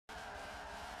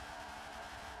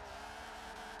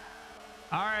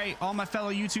All right, all my fellow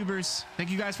YouTubers, thank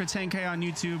you guys for 10K on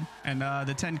YouTube and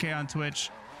the 10K on Twitch.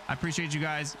 I appreciate you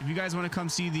guys. If you guys want to come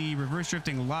see the reverse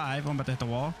drifting live, I'm about to hit the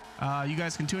wall. You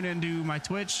guys can tune into my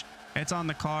Twitch. It's on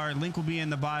the card. Link will be in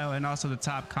the bio and also the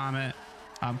top comment.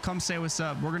 Come say what's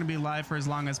up. We're going to be live for as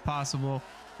long as possible,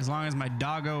 as long as my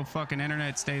doggo fucking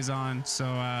internet stays on.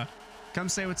 So come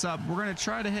say what's up. We're going to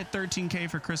try to hit 13K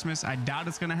for Christmas. I doubt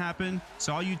it's going to happen.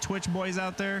 So all you Twitch boys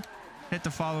out there, hit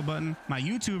the follow button. My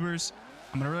YouTubers,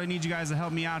 I'm going to really need you guys to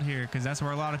help me out here because that's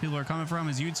where a lot of people are coming from,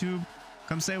 is YouTube.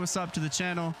 Come say what's up to the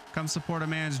channel. Come support a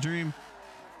man's dream.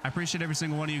 I appreciate every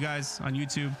single one of you guys on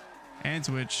YouTube and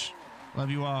Twitch. Love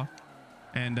you all.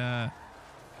 And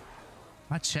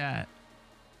my chat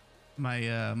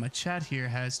here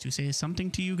has to say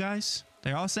something to you guys.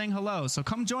 They're all saying hello, so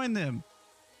come join them.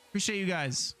 Appreciate you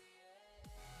guys.